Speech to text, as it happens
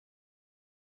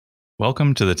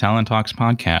Welcome to the Talent Talks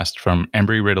podcast from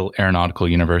Embry-Riddle Aeronautical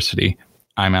University.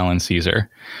 I'm Alan Caesar.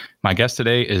 My guest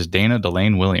today is Dana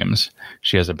Delane Williams.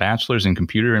 She has a bachelor's in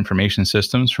computer information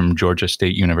systems from Georgia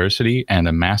State University and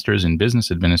a master's in business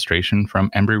administration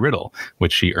from Embry-Riddle,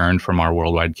 which she earned from our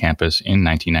worldwide campus in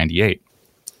 1998.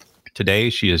 Today,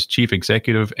 she is Chief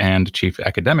Executive and Chief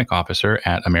Academic Officer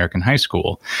at American High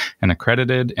School, an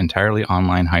accredited, entirely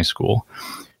online high school.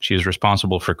 She is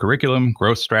responsible for curriculum,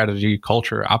 growth strategy,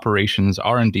 culture, operations,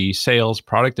 R&D, sales,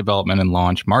 product development and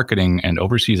launch, marketing, and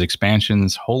overseas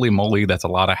expansions. Holy moly, that's a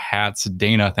lot of hats.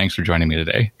 Dana, thanks for joining me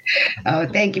today. Oh,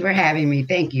 thank you for having me.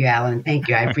 Thank you, Alan. Thank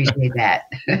you. I appreciate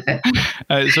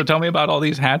that. So tell me about all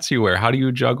these hats you wear. How do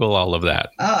you juggle all of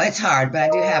that? Oh, it's hard, but I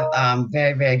do have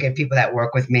very, very good people that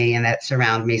work with me and that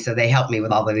surround me. So they help me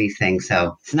with all of these things.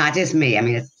 So it's not just me. I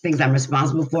mean, it's things I'm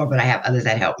responsible for, but I have others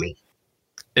that help me.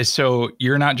 So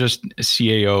you're not just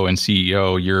CAO and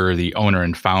CEO, you're the owner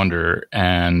and founder,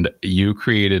 and you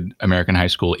created American High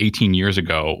School 18 years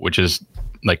ago, which is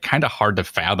like kind of hard to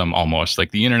fathom almost.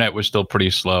 Like the internet was still pretty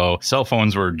slow. Cell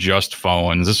phones were just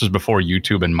phones. This was before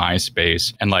YouTube and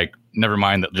MySpace. And like, never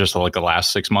mind that just like the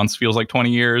last 6 months feels like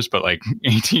 20 years, but like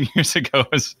 18 years ago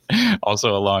is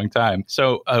also a long time.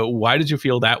 So why did you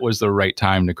feel that was the right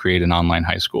time to create an online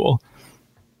high school?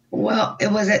 Well, it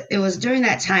was during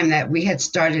that time that we had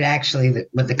started actually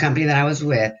with the company that I was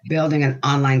with, building an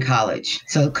online college.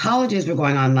 So colleges were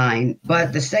going online,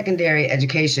 but the secondary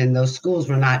education, those schools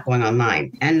were not going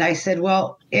online. And I said,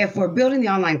 well, if we're building the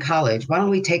online college, why don't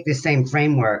we take this same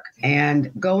framework and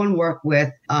go and work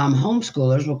with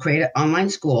homeschoolers? We'll create an online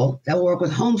school that will work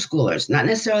with homeschoolers, not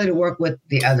necessarily to work with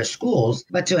the other schools,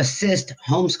 but to assist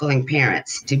homeschooling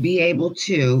parents to be able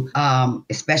to,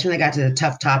 especially when they got to the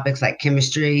tough topics like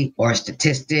chemistry or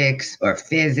statistics or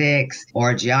physics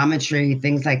or geometry,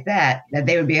 things like that, that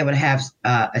they would be able to have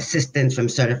assistance from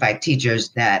certified teachers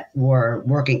that were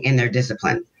working in their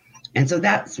discipline. And so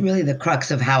that's really the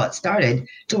crux of how it started,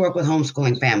 to work with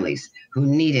homeschooling families who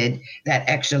needed that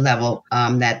extra level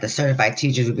that the certified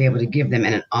teachers would be able to give them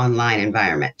in an online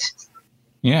environment.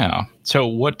 Yeah. So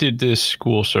what did this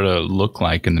school sort of look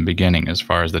like in the beginning as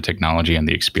far as the technology and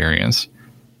the experience?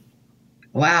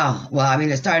 Wow. Well, I mean,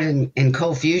 it started in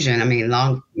Cold Fusion. I mean, we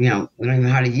don't even know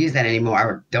how to use that anymore.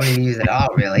 Or don't even use it at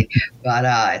all, really. But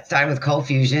it started with Cold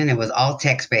Fusion. It was all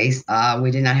text-based.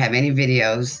 We did not have any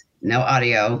videos. No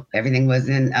audio. Everything was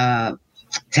in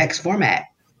text format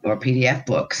or PDF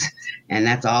books. And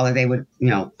that's all that they would,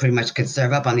 pretty much could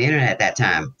serve up on the internet at that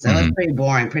time. So It was pretty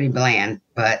boring, pretty bland.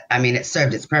 But I mean, it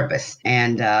served its purpose.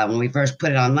 And when we first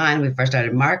put it online, we first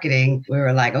started marketing, we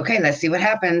were like, okay, let's see what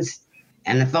happens.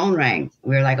 And the phone rang.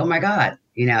 We were like, oh, my God,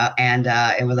 and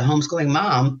it was a homeschooling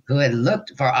mom who had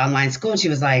looked for online school. And she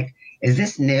was like, is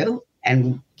this new?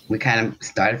 And we kind of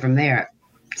started from there.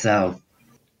 So.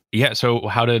 Yeah. So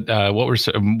how did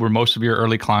were most of your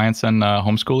early clients and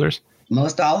homeschoolers?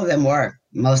 Most all of them were.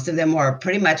 Most of them were.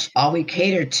 Pretty much all we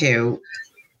catered to,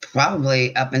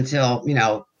 probably up until,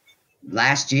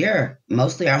 last year,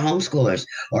 mostly are homeschoolers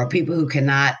or people who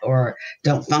cannot or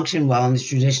don't function well in the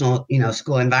traditional,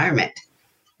 school environment.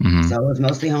 Mm-hmm. So it was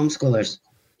mostly homeschoolers.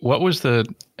 What was the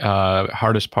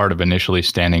hardest part of initially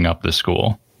standing up the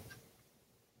school?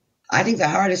 I think the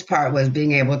hardest part was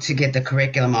being able to get the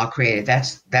curriculum all created.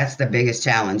 That's the biggest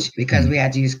challenge, because we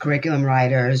had to use curriculum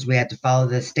writers. We had to follow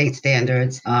the state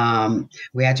standards.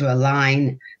 We had to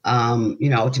align,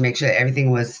 to make sure that everything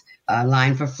was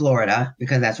aligned for Florida,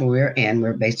 because that's where we were in.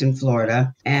 We're based in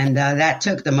Florida. And that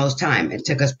took the most time. It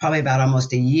took us probably about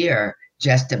almost a year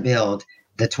just to build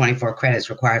the 24 credits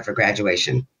required for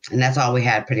graduation. And that's all we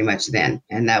had pretty much then.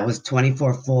 And that was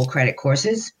 24 full credit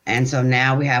courses. And so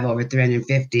now we have over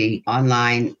 350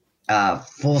 online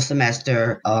full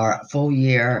semester or full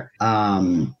year,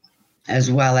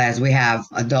 as well as we have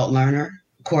adult learner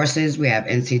courses. We have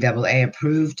NCAA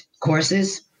approved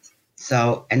courses.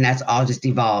 So, and that's all just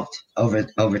evolved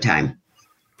over time.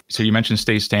 So you mentioned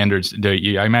state standards.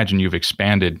 I imagine you've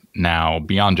expanded now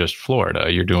beyond just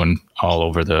Florida. You're doing all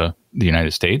over the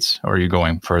United States, or are you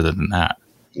going further than that?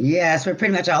 Yes, we're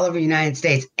pretty much all over the United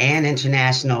States and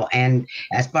international. And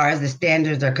as far as the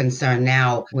standards are concerned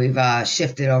now, we've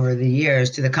shifted over the years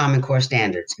to the Common Core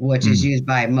standards, which is used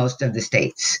by most of the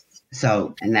states.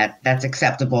 So, and that's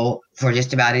acceptable for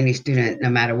just about any student, no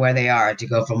matter where they are, to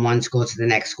go from one school to the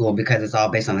next school, because it's all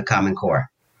based on the Common Core.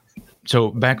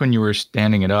 So back when you were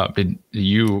standing it up, did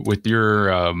you, with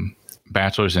your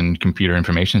bachelor's in computer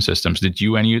information systems, did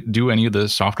you do any of the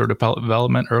software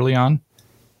development early on?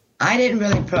 I didn't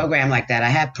really program like that. I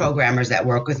have programmers that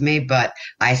work with me, but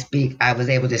I was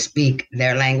able to speak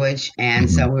their language. And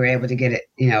so we were able to get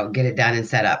it done and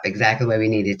set up exactly the way we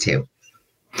needed to.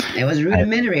 It was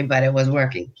rudimentary, but it was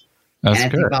working. That's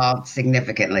and it's good. evolved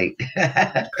significantly.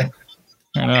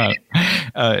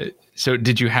 So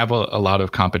did you have a lot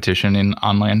of competition in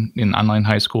online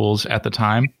high schools at the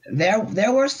time?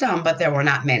 There were some, but there were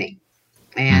not many.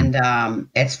 And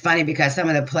it's funny because some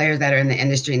of the players that are in the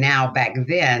industry now, back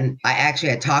then, I actually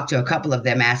had talked to a couple of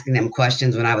them, asking them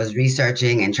questions when I was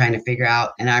researching and trying to figure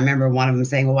out. And I remember one of them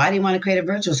saying, well, why do you want to create a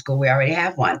virtual school? We already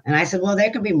have one. And I said, well, there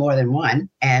could be more than one.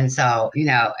 And so,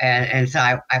 so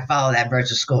I follow that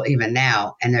virtual school even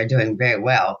now, and they're doing very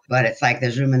well. But it's like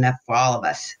there's room enough for all of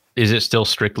us. Is it still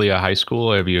strictly a high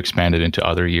school, or have you expanded into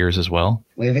other years as well?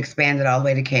 We've expanded all the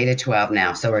way to K to 12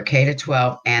 now. So we're K to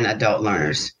 12 and adult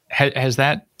learners. Has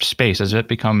that space, has it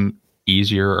become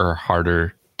easier or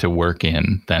harder to work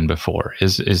in than before?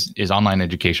 Is online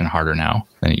education harder now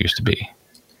than it used to be?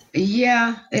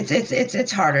 Yeah,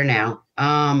 it's harder now.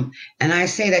 And I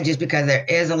say that just because there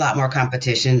is a lot more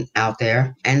competition out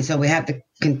there. And so we have to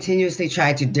continuously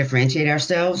try to differentiate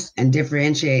ourselves and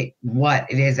differentiate what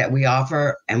it is that we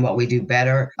offer and what we do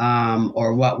better,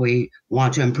 or what we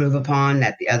want to improve upon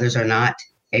that the others are not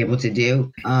able to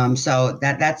do. So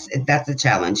that's the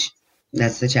challenge.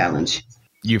 That's the challenge.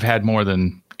 You've had more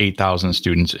than 8,000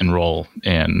 students enroll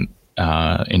in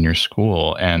your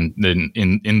school, and then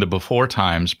in the before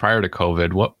times prior to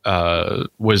COVID, what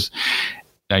was?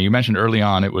 Now you mentioned early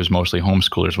on it was mostly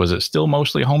homeschoolers. Was it still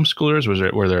mostly homeschoolers?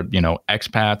 Were there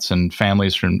expats and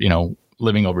families from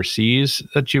living overseas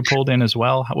that you pulled in as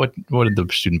well? What did the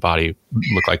student body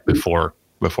look like before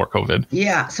COVID?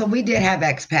 Yeah, so we did have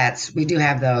expats. We do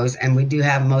have those, and we do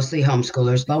have mostly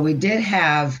homeschoolers, but we did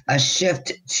have a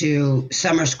shift to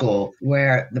summer school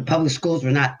where the public schools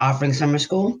were not offering summer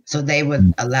school. So they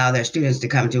would allow their students to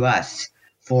come to us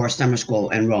for summer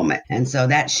school enrollment. And so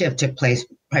that shift took place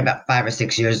probably about 5 or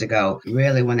 6 years ago,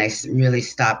 really when they really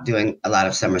stopped doing a lot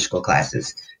of summer school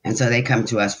classes. And so they come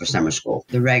to us for summer school,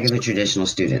 the regular traditional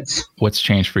students. What's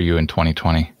changed for you in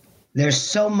 2020? There's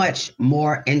so much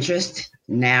more interest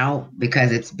now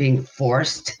because it's being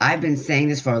forced. I've been saying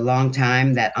this for a long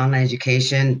time that online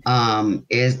education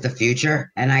is the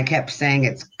future. And I kept saying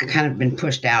it's kind of been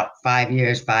pushed out 5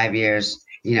 years,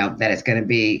 that it's going to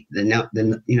be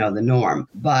the norm.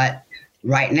 But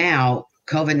right now,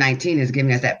 COVID-19 is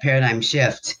giving us that paradigm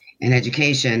shift in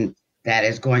education that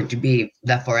is going to be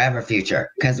the forever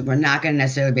future, because we're not going to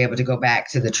necessarily be able to go back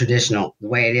to the traditional the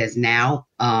way it is now,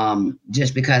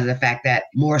 just because of the fact that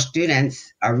more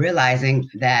students are realizing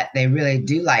that they really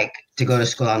do like to go to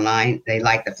school online. They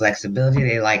like the flexibility.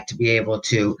 They like to be able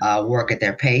to work at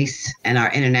their pace. And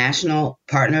our international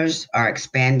partners are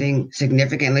expanding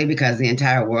significantly because the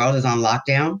entire world is on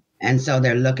lockdown. And so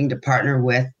they're looking to partner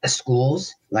with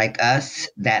schools like us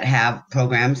that have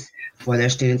programs for their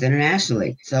students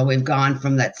internationally. So we've gone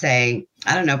from, let's say,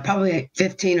 probably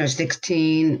 15 or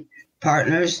 16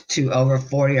 partners to over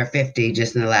 40 or 50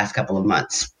 just in the last couple of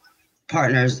months.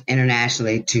 Partners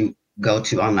internationally to go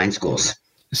to online schools.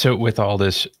 So with all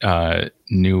this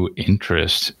new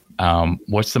interest,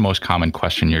 what's the most common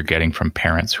question you're getting from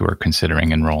parents who are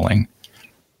considering enrolling?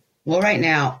 Well, right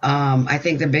now, I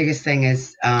think the biggest thing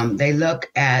is they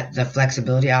look at the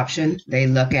flexibility option. They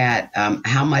look at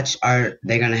how much are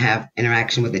they going to have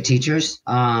interaction with the teachers.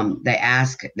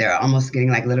 They're almost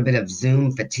getting like a little bit of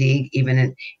Zoom fatigue,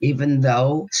 even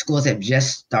though schools have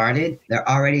just started. They're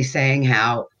already saying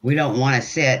how we don't want to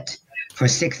sit for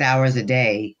 6 hours a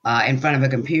day in front of a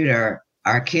computer.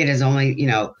 Our kid is only,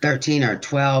 13 or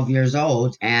 12 years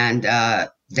old, and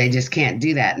they just can't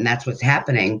do that. And that's what's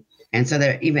happening. And so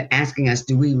they're even asking us,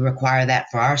 do we require that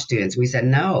for our students? We said,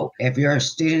 no. If your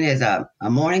student is a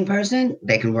morning person,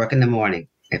 they can work in the morning.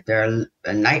 If they're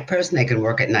a night person, they can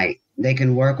work at night. They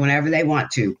can work whenever they want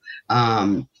to,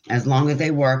 as long as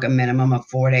they work a minimum of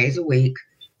 4 days a week,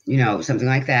 something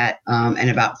like that, and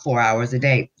about 4 hours a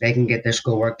day. They can get their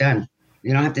schoolwork done.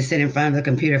 You don't have to sit in front of the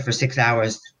computer for 6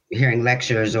 hours hearing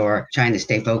lectures or trying to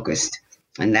stay focused.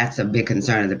 And that's a big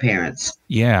concern of the parents.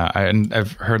 Yeah, and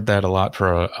I've heard that a lot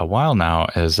for a while now,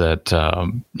 is that,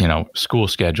 school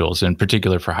schedules, in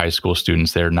particular for high school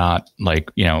students, they're not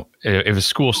like, if a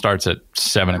school starts at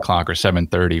 7 o'clock or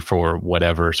 7:30 for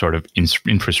whatever sort of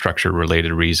infrastructure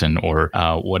related reason or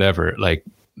whatever, like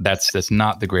that's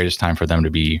not the greatest time for them to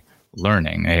be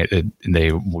learning.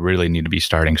 They really need to be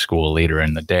starting school later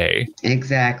in the day.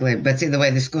 Exactly. But see, the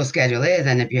way the school schedule is,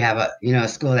 and if you have a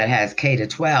school that has K to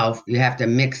 12, you have to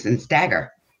mix and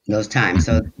stagger those times.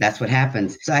 So that's what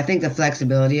happens. So I think the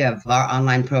flexibility of our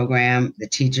online program, the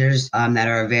teachers that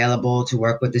are available to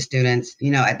work with the students,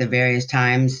 at the various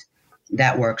times,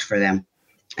 that works for them.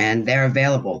 And they're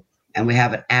available. And we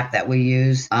have an app that we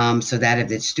use so that if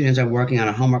the students are working on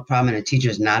a homework problem and a teacher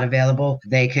is not available,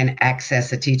 they can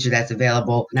access a teacher that's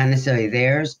available, not necessarily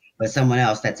theirs, but someone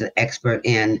else that's an expert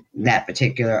in that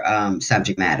particular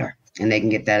subject matter. And they can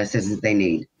get that assistance they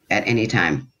need at any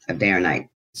time of day or night.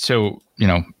 So,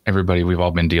 everybody, we've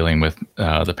all been dealing with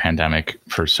the pandemic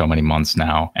for so many months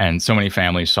now. And so many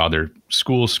families saw their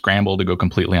schools scramble to go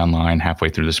completely online halfway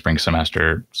through the spring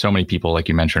semester. So many people, like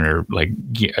you mentioned, are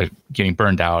getting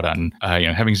burned out on,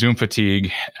 having Zoom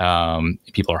fatigue.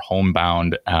 People are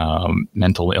homebound,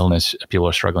 mental illness. People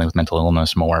are struggling with mental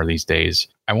illness more these days.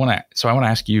 I want to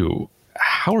ask you,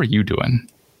 how are you doing?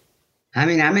 I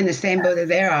mean, I'm in the same boat that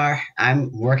they are.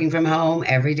 I'm working from home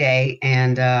every day.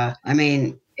 And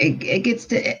it gets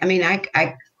to,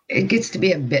 it gets to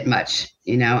be a bit much,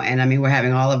 and we're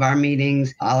having all of our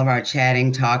meetings, all of our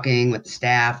chatting, talking with the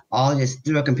staff, all just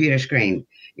through a computer screen,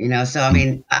 So,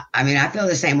 I feel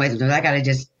the same way. Sometimes I got to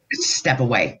just step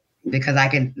away because I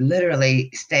can literally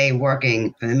stay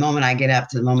working from the moment I get up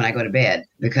to the moment I go to bed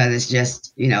because it's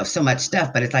just, so much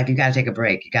stuff, but it's like, you got to take a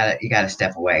break. You got to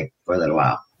step away for a little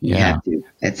while. Yeah.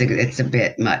 It's a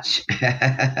bit much.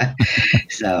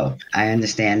 So I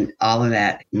understand all of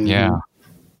that. Mm-hmm. Yeah.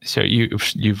 So you've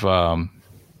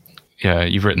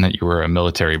written that you were a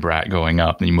military brat growing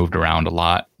up and you moved around a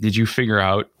lot. Did you figure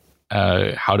out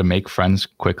how to make friends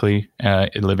quickly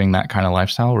living that kind of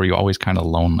lifestyle, or were you always kind of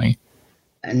lonely?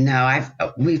 No,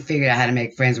 we figured out how to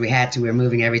make friends. We had to. We were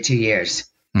moving every 2 years.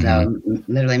 Mm-hmm. So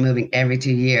literally moving every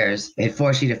 2 years, it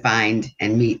forced you to find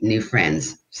and meet new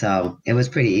friends. So it was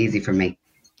pretty easy for me.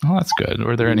 Oh, that's good.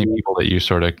 Were there any people that you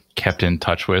sort of kept in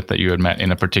touch with that you had met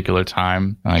in a particular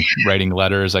time? Like writing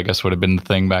letters, I guess, would have been the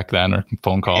thing back then, or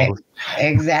phone calls?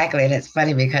 Exactly. And it's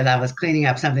funny because I was cleaning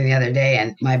up something the other day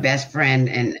and my best friend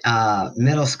in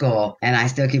middle school, and I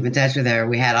still keep in touch with her,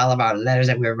 we had all of our letters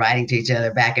that we were writing to each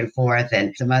other back and forth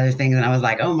and some other things. And I was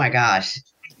like, oh my gosh,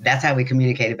 that's how we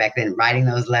communicated back then, writing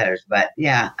those letters. But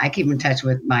yeah, I keep in touch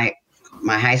with my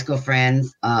high school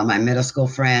friends, my middle school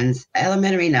friends.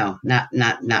 Elementary, no, not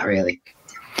really.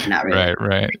 Not really.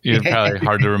 Right. It's probably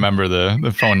hard to remember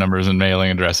the phone numbers and mailing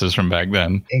addresses from back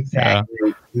then.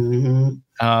 Exactly.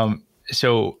 Mm-hmm.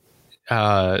 So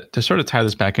to sort of tie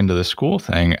this back into the school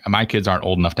thing, my kids aren't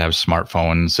old enough to have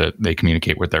smartphones that they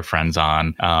communicate with their friends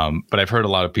on. But I've heard a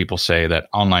lot of people say that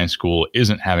online school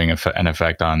isn't having an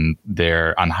effect on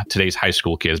today's high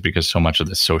school kids because so much of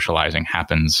the socializing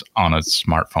happens on a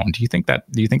smartphone. Do you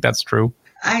think that's true?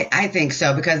 I think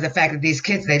so, because the fact that these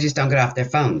kids, they just don't get off their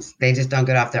phones. They just don't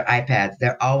get off their iPads.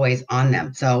 They're always on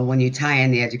them. So when you tie in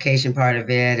the education part of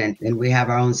it, and we have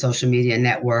our own social media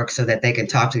network so that they can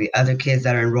talk to the other kids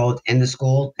that are enrolled in the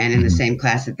school and in the same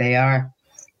class that they are,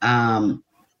 I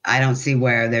don't see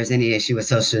where there's any issue with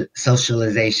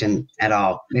socialization at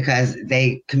all, because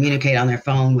they communicate on their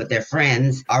phone with their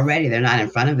friends already. They're not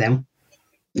in front of them.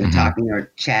 They're talking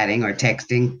or chatting or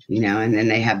texting, and then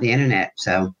they have the internet.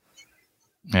 So.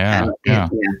 Yeah.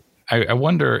 I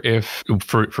wonder if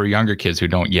for younger kids who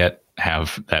don't yet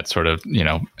have that sort of,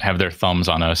 have their thumbs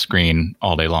on a screen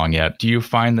all day long yet, do you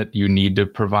find that you need to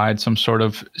provide some sort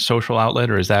of social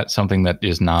outlet, or is that something that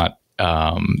is not,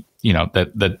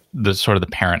 that the sort of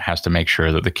the parent has to make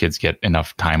sure that the kids get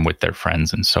enough time with their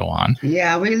friends and so on?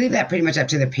 Yeah, we leave that pretty much up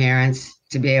to the parents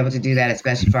to be able to do that,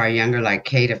 especially for our younger, like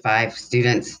K-5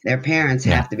 students. Their parents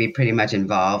have to be pretty much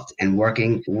involved and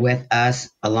working with us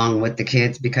along with the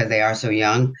kids because they are so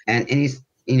young. And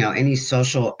any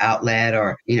social outlet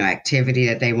or, activity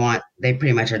that they want, they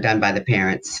pretty much are done by the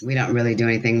parents. We don't really do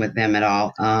anything with them at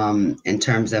all in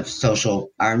terms of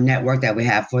social. Our network that we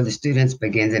have for the students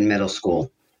begins in middle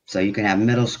school. So you can have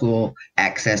middle school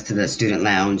access to the student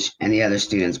lounge and the other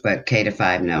students, but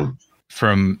K-5, no.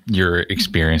 From your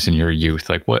experience in your youth,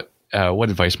 like what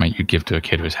advice might you give to a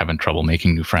kid who's having trouble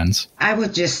making new friends? I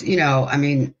would just,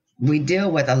 we deal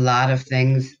with a lot of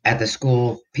things at the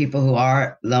school, people who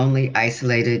are lonely,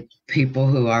 isolated, people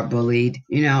who are bullied,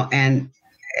 and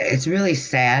it's really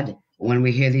sad when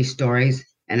we hear these stories.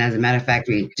 And as a matter of fact,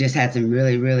 we just had some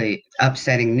really, really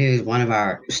upsetting news. One of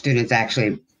our students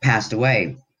actually passed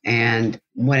away. And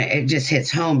when it just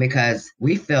hits home, because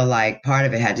we feel like part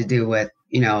of it had to do with,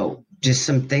 just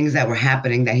some things that were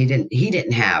happening that he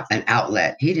didn't have an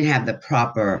outlet. He didn't have the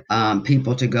proper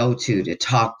people to go to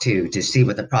talk to see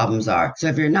what the problems are. So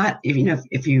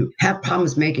if you have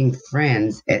problems making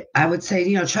friends, I would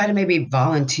say, try to maybe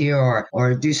volunteer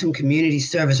or do some community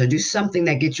service or do something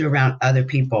that gets you around other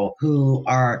people who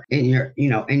are in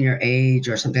your age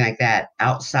or something like that,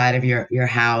 outside of your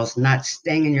house, not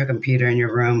staying in your computer in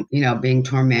your room, being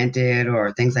tormented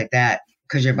or things like that.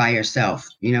 because you're by yourself.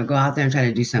 Go out there and try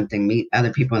to do something, meet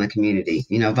other people in the community,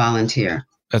 volunteer.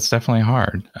 That's definitely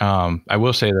hard. I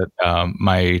will say that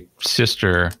my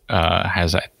sister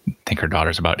has, I think her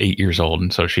daughter's about 8 years old.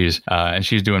 And so she's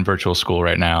doing virtual school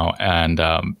right now. And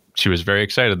she was very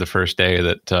excited the first day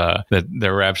that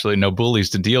there were absolutely no bullies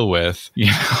to deal with.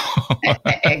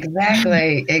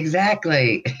 Exactly.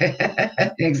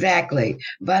 Exactly.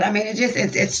 But I mean,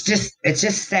 it's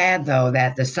just sad though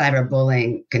that the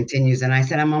cyberbullying continues. And I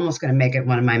said, I'm almost going to make it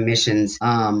one of my missions.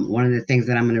 One of the things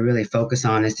that I'm going to really focus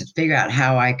on is to figure out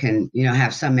how I can,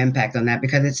 have some impact on that,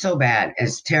 because it's so bad.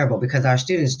 It's terrible because our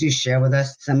students do share with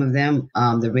us, some of them,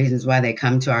 the reasons why they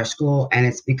come to our school. And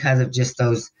it's because of just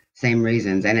those same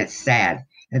reasons. And it's sad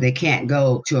that they can't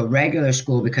go to a regular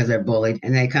school because they're bullied,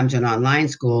 and they come to an online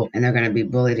school and they're going to be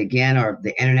bullied again, or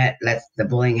the internet lets the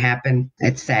bullying happen.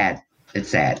 It's sad. It's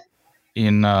sad.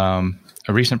 In a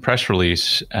recent press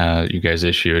release you guys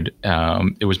issued,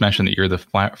 it was mentioned that you're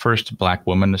the first Black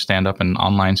woman to stand up in an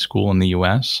online school in the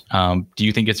U.S. Do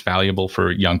you think it's valuable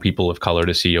for young people of color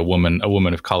to see a woman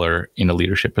of color in a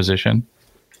leadership position?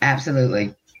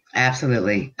 Absolutely.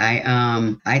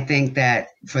 I think that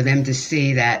for them to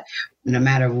see that no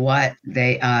matter what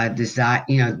they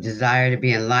desire to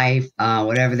be in life,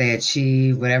 whatever they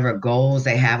achieve, whatever goals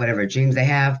they have, whatever dreams they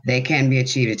have, they can be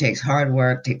achieved. It takes hard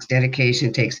work, takes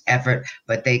dedication, takes effort,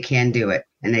 but they can do it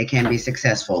and they can be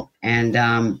successful. And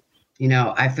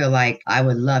I feel like I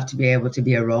would love to be able to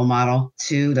be a role model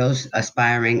to those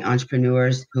aspiring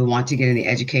entrepreneurs who want to get in the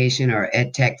education or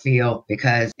ed tech field,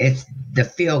 because it's the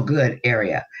feel good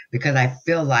area. Because I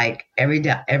feel like every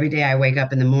day I wake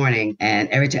up in the morning, and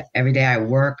every day I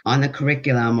work on the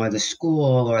curriculum or the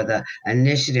school or the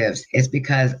initiatives, it's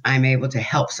because I'm able to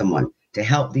help someone, to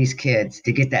help these kids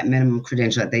to get that minimum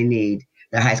credential that they need,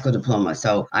 their high school diploma.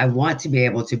 So I want to be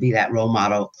able to be that role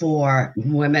model for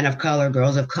women of color,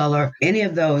 girls of color, any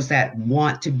of those that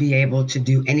want to be able to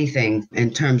do anything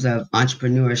in terms of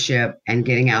entrepreneurship and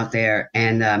getting out there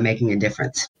and making a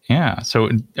difference. Yeah. So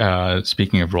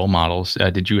speaking of role models,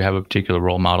 did you have a particular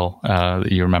role model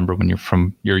that you remember when you're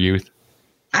from your youth?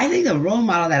 I think the role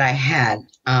model that I had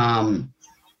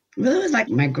really was like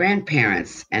my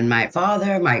grandparents and my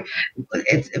father.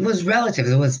 It was relatives.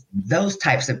 It was those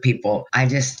types of people. I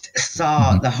just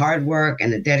saw the hard work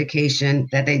and the dedication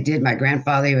that they did. My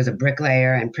grandfather, he was a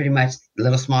bricklayer, and pretty much the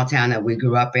little small town that we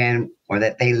grew up in, or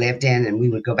that they lived in, and we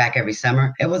would go back every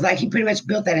summer. It was like he pretty much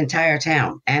built that entire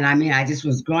town. And I mean, I just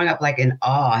was growing up like in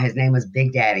awe. His name was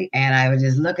Big Daddy. And I would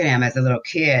just look at him as a little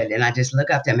kid, and I just look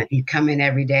up to him, and he'd come in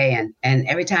every day. And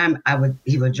every time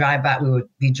he would drive by, we would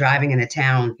be driving in a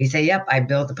town. He'd say, yep, I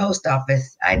built the post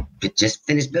office. I just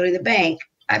finished building the bank.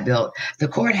 I built the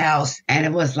courthouse. And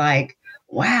it was like,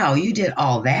 wow, you did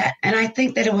all that. And I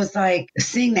think that it was like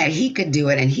seeing that he could do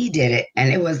it and he did it.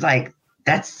 And it was like,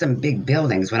 that's some big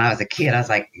buildings. When I was a kid, I was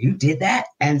like, you did that?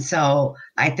 And so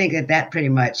I think that pretty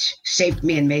much shaped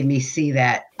me and made me see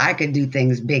that I could do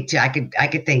things big too. I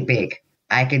could think big.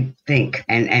 I could think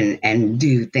and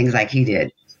do things like he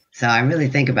did. So I really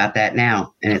think about that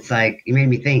now. And it's like, he made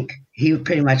me think. He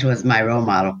pretty much was my role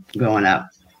model growing up.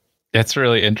 It's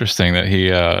really interesting that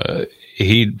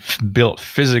he built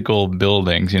physical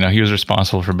buildings. He was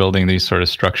responsible for building these sort of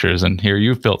structures. And here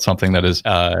you've built something that is,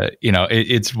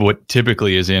 it's what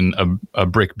typically is in a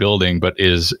brick building, but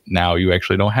is now you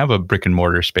actually don't have a brick and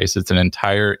mortar space. It's an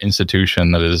entire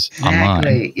institution that is online.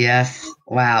 Exactly. Yes.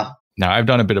 Wow. Now, I've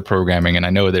done a bit of programming, and I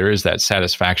know there is that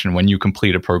satisfaction when you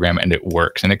complete a program and it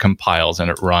works and it compiles and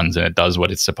it runs and it does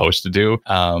what it's supposed to do.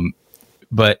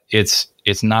 But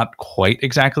it's not quite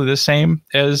exactly the same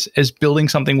as building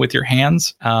something with your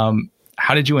hands.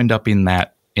 How did you end up in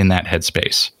that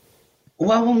headspace?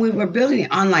 Well, when we were building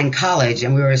the online college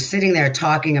and we were sitting there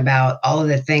talking about all of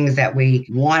the things that we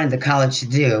wanted the college to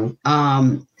do,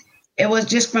 it was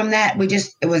just from that,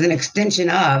 it was an extension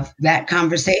of that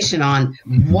conversation on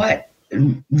what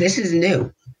this is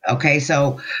new. Okay,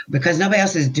 so because nobody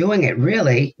else is doing it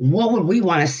really, what would we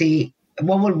want to see?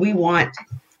 What would we want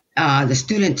the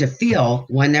student to feel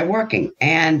when they're working?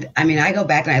 And I mean, I go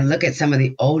back and I look at some of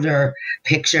the older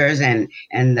pictures and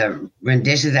the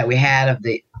renditions that we had of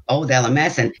the old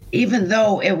LMS. And even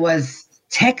though it was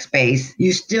text-based,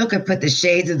 you still could put the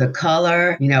shades of the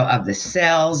color, of the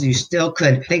cells. You still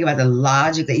could think about the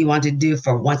logic that you want to do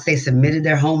for once they submitted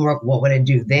their homework. What would it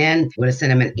do then? Would it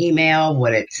send them an email?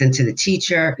 Would it send to the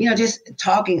teacher? Just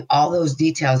talking all those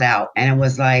details out. And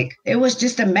it was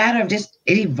just a matter of just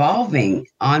it evolving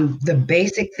on the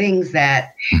basic things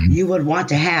that you would want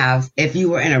to have if you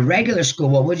were in a regular school.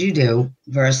 What would you do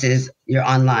versus, you're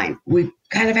online. We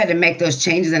kind of had to make those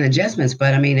changes and adjustments,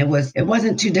 but I mean, it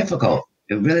wasn't too difficult.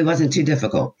 It really wasn't too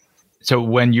difficult. So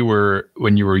when you were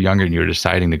younger and you were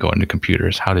deciding to go into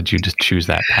computers, how did you just choose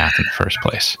that path in the first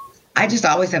place? I just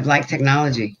always have liked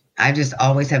technology. I just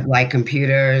always have liked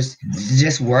computers,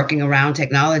 just working around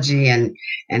technology and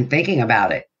thinking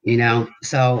about it,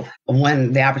 So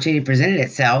when the opportunity presented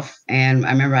itself, and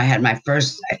I remember I had my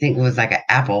first, I think it was like an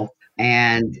Apple,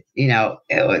 and, it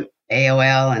was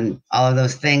AOL and all of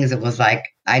those things. It was like,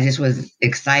 I just was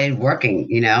excited working,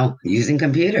 using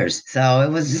computers. So it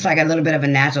was just like a little bit of a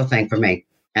natural thing for me.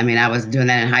 I mean, I was doing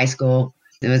that in high school.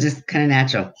 It was just kind of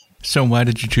natural. So why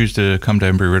did you choose to come to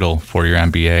Embry-Riddle for your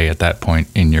MBA at that point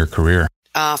in your career?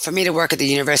 For me to work at the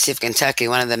University of Kentucky,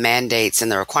 one of the mandates and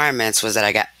the requirements was that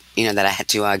I got, that I had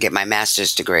to get my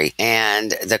master's degree.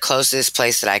 And the closest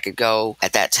place that I could go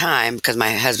at that time, because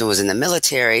my husband was in the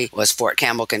military, was Fort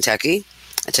Campbell, Kentucky,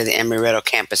 to the Embry-Riddle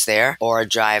campus there, or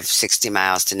drive 60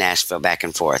 miles to Nashville back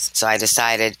and forth. So I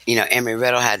decided,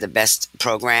 Embry-Riddle had the best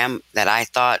program that I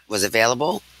thought was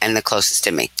available and the closest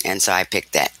to me. And so I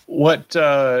picked that. What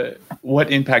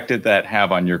impact did that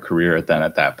have on your career then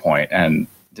at that point? And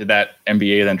did that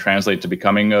MBA then translate to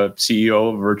becoming a CEO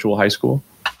of a virtual high school?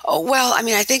 Oh, well, I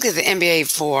mean, I think that the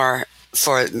MBA for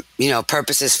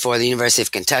purposes for the University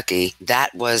of Kentucky,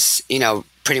 that was,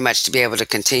 pretty much to be able to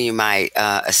continue my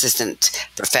assistant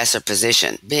professor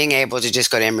position. Being able to just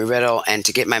go to Embry-Riddle and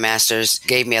to get my master's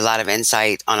gave me a lot of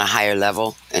insight on a higher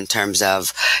level in terms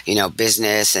of,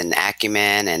 business and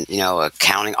acumen and,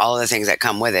 accounting, all of the things that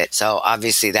come with it. So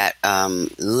obviously that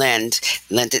lent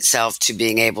itself to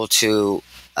being able to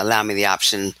allow me the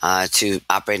option to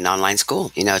operate an online school,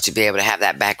 to be able to have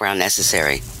that background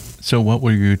necessary. So what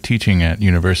were you teaching at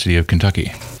University of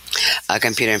Kentucky?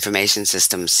 Computer information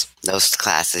systems, those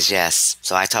classes, yes.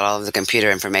 So I taught all of the computer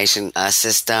information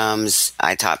systems.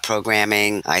 I taught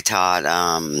programming. I taught,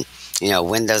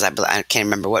 Windows. I can't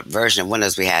remember what version of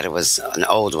Windows we had. It was an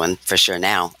old one for sure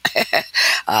now.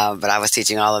 But I was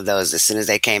teaching all of those. As soon as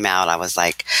they came out, I was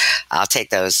like, I'll take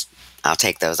those.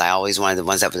 I always wanted the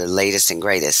ones that were the latest and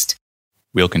greatest.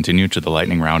 We'll continue to the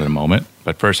lightning round in a moment,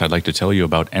 but first I'd like to tell you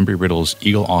about Embry-Riddle's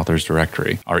Eagle Authors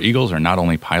Directory. Our Eagles are not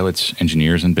only pilots,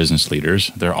 engineers, and business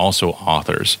leaders, they're also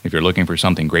authors. If you're looking for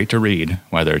something great to read,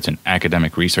 whether it's an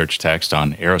academic research text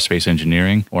on aerospace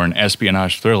engineering or an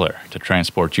espionage thriller to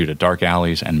transport you to dark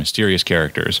alleys and mysterious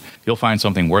characters, you'll find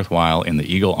something worthwhile in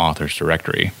the Eagle Authors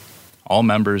Directory. All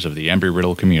members of the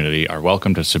Embry-Riddle community are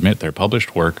welcome to submit their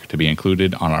published work to be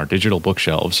included on our digital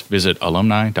bookshelves. Visit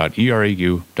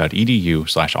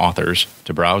alumni.erau.edu/authors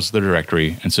to browse the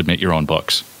directory and submit your own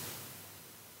books.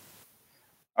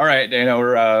 All right, Dana,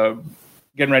 we're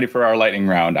getting ready for our lightning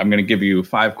round. I'm going to give you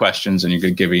 5 questions, and you're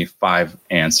going to give me 5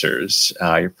 answers.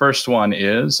 Your first one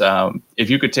is, if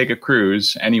you could take a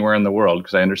cruise anywhere in the world,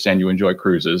 because I understand you enjoy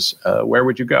cruises, where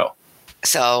would you go?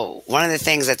 So one of the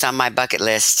things that's on my bucket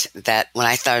list that when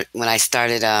I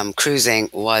started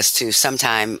cruising was to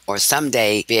sometime or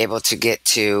someday be able to get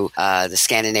to the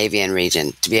Scandinavian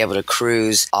region, to be able to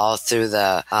cruise all through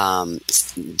the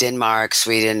Denmark,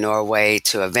 Sweden, Norway,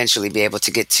 to eventually be able to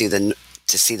get to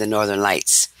see the Northern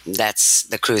Lights. That's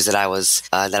the cruise that I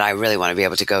really want to be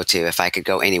able to go to. If I could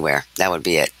go anywhere, that would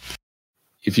be it.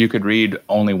 If you could read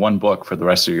only one book for the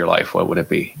rest of your life, what would it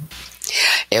be?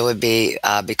 It would be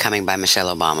Becoming by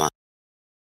Michelle Obama.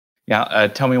 Yeah,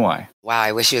 tell me why. Wow,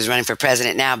 I wish she was running for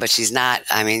president now, but she's not.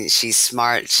 I mean, she's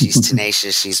smart, she's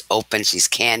tenacious, she's open, she's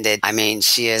candid. I mean,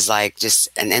 she is like just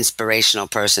an inspirational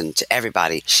person to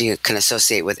everybody. She can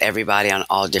associate with everybody on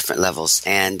all different levels.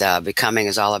 And Becoming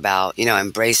is all about,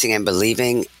 embracing and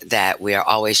believing that we are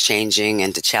always changing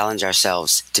and to challenge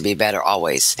ourselves to be better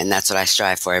always. And that's what I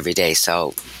strive for every day.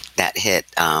 So that hit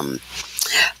a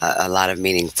lot of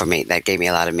meaning for me. That gave me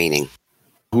a lot of meaning.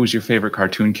 Who's your favorite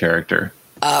cartoon character?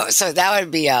 So that would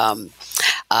be,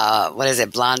 what is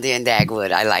it? Blondie and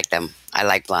Dagwood. I like them. I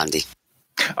like Blondie.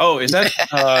 Oh, is that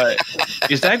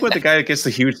Dagwood the guy that gets the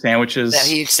huge sandwiches? The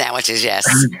huge sandwiches, yes.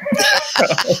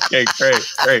 Okay,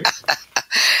 great.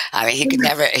 I mean, he could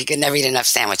never eat enough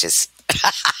sandwiches.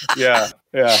 Yeah.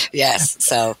 Yes.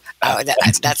 So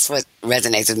that's what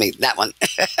resonates with me. That one.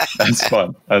 That's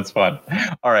fun.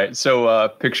 All right. So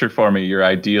picture for me your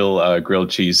ideal grilled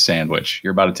cheese sandwich.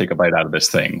 You're about to take a bite out of this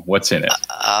thing. What's in it?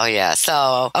 Oh yeah.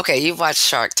 So okay, you've watched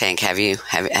Shark Tank, have you?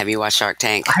 Have you watched Shark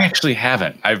Tank? I actually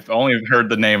haven't. I've only heard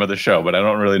the name of the show, but I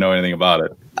don't really know anything about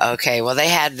it. Okay, well, they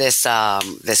had this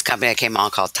this company that came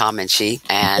on called Tom and Chi,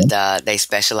 and they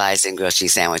specialized in grilled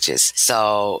cheese sandwiches.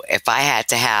 So if I had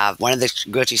to have one of the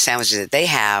grilled cheese sandwiches that they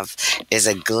have is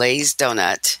a glazed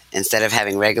donut instead of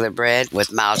having regular bread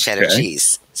with mild cheddar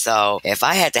cheese. So if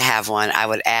I had to have one, I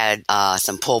would add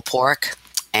some pulled pork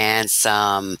and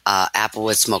some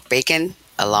applewood smoked bacon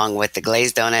along with the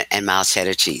glazed donut and mild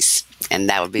cheddar cheese. And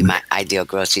that would be my ideal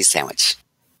grilled cheese sandwich.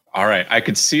 All right. I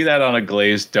could see that on a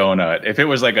glazed donut. If it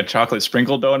was like a chocolate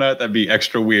sprinkle donut, that'd be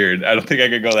extra weird. I don't think I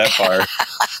could go that far.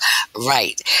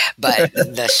 Right. But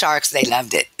the Sharks, they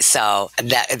loved it. So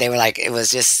that they were like, it was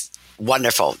just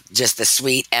wonderful. Just the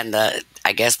sweet and the,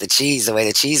 I guess, the cheese, the way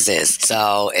the cheese is.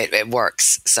 So it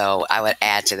works. So I would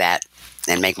add to that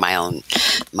and make my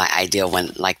ideal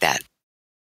one like that.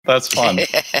 That's fun.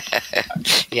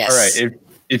 Yes. All right.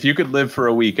 If you could live for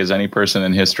a week as any person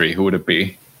in history, who would it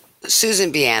be?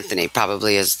 Susan B. Anthony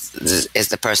probably is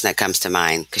the person that comes to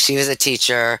mind because she was a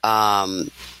teacher.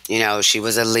 She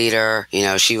was a leader.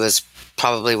 She was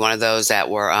probably one of those that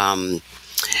were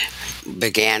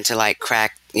began to like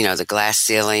crack the glass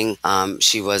ceiling.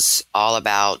 She was all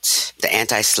about the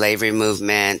anti-slavery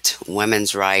movement,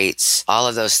 women's rights, all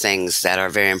of those things that are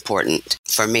very important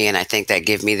for me. And I think that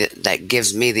gives me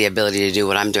the ability to do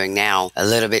what I'm doing now a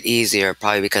little bit easier,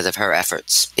 probably because of her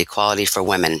efforts. Equality for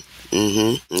women.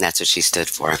 And that's what she stood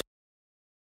for.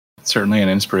 Certainly an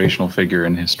inspirational figure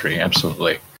in history.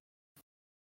 Absolutely.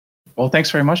 Well, thanks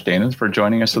very much, Dana, for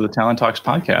joining us for the Talent Talks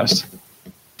podcast.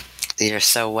 You're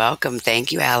so welcome.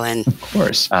 Thank you, Alan. Of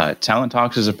course. Talent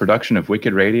Talks is a production of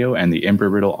Wicked Radio and the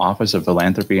Embry-Riddle Office of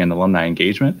Philanthropy and Alumni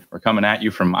Engagement. We're coming at you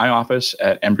from my office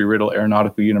at Embry-Riddle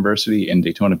Aeronautical University in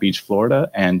Daytona Beach, Florida.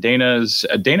 And Dana,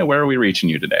 where are we reaching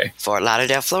you today? Fort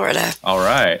Lauderdale, Florida. All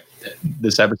right.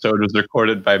 This episode was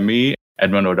recorded by me.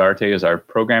 Edmund Odarte is our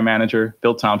program manager.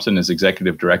 Bill Thompson is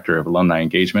executive director of alumni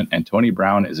engagement, and Tony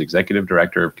Brown is executive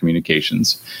director of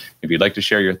communications. If you'd like to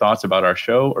share your thoughts about our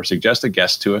show or suggest a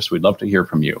guest to us, we'd love to hear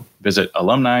from you. Visit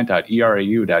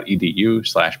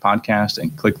alumni.erau.edu/podcast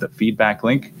and click the feedback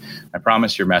link. I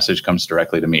promise your message comes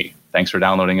directly to me. Thanks for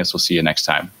downloading us. We'll see you next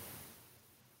time.